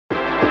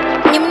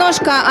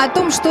немножко о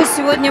том, что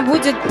сегодня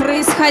будет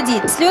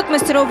происходить. Слёт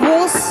мастеров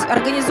ВОЛС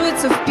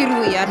организуется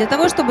впервые, а для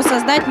того, чтобы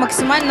создать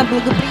максимально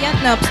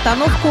благоприятную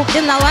обстановку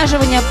для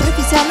налаживания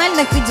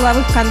профессиональных и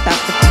деловых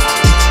контактов.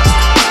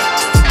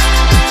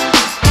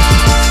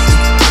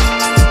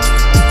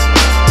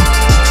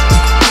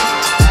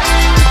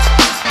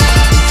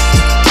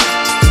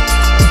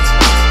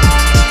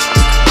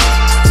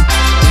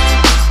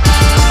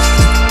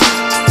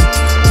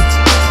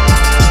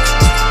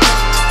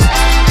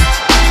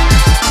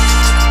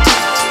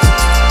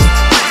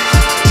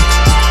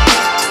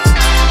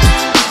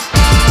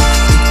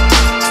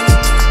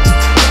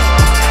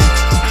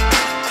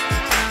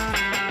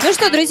 Ну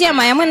что, друзья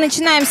мои, мы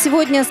начинаем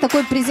сегодня с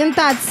такой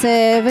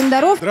презентации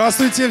вендоров.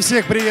 Здравствуйте,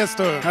 всех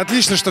приветствую.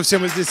 Отлично, что все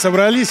мы здесь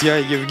собрались. Я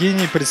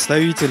Евгений,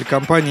 представитель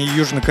компании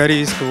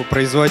южнокорейского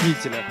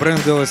производителя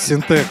бренда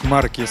Синтек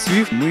марки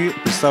Swift. Мы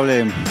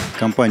представляем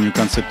компанию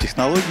 «Концепт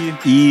технологии»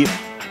 и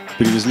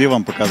привезли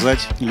вам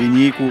показать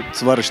линейку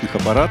сварочных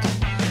аппаратов.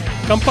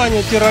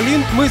 Компания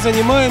Терралин, мы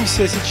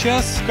занимаемся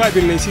сейчас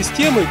кабельной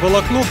системой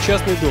волокно в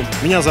частный дом.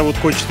 Меня зовут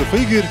Кочетов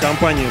Игорь,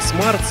 компания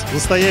Smart. В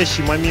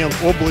настоящий момент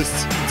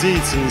область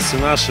деятельности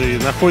нашей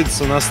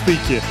находится на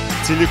стыке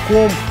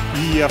телеком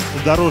и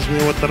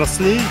автодорожной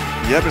отраслей.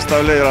 Я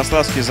представляю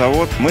Ярославский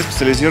завод. Мы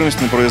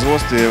специализируемся на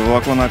производстве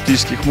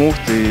волоконно-оптических муфт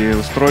и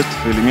устройств,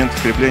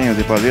 элементов крепления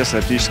для подвеса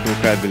оптического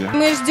кабеля.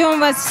 Мы ждем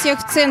вас всех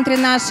в центре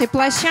нашей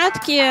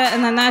площадки,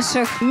 на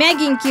наших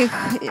мягеньких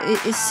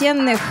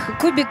сенных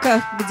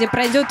кубиках, где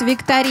пройдет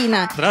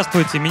викторина.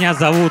 Здравствуйте, меня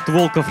зовут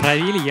Волков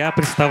Равиль, я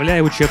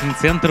представляю учебный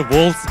центр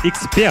ВОЛС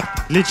Эксперт.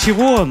 Для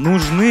чего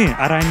нужны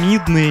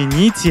арамидные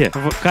нити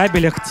в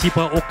кабелях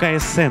типа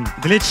ОКСН?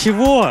 Для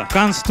чего в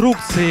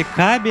конструкции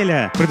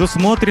кабеля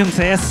предусмотрен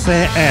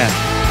СССР?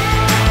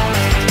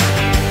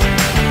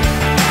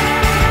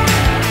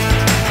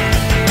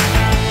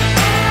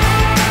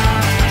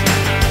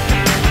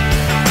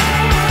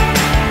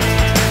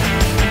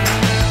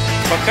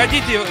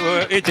 Подходите,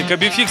 эти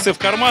кабификсы в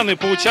карманы,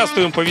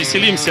 поучаствуем,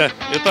 повеселимся.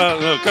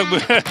 Это как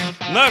бы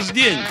наш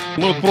день.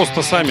 Мы вот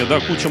просто сами, да,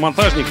 куча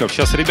монтажников.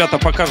 Сейчас ребята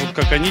покажут,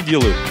 как они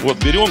делают. Вот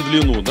берем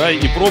длину, да,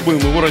 и пробуем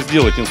его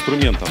разделать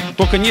инструментом.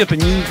 Только нет,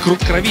 не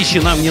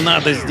кровище нам не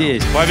надо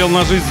здесь. Павел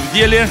на жизнь в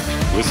деле.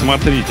 Вы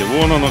смотрите,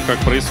 вон оно как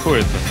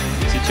происходит.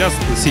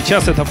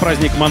 Сейчас это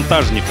праздник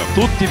монтажников.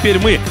 Тут теперь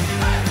мы.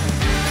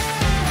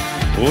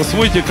 Вот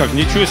смотрите как,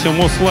 ничего себе,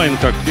 Мослайн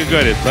как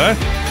фигарит, да?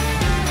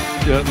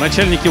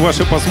 Начальники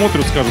ваши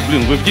посмотрят, скажут,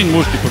 блин, вы в день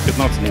можете по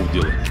 15 мув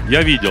делать.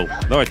 Я видел.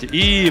 Давайте.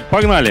 И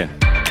погнали.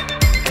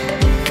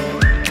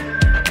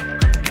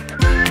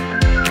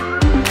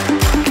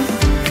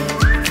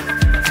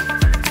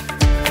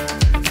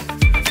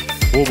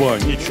 Оба,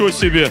 ничего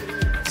себе.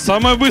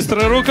 Самая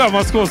быстрая рука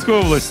Московской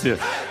области.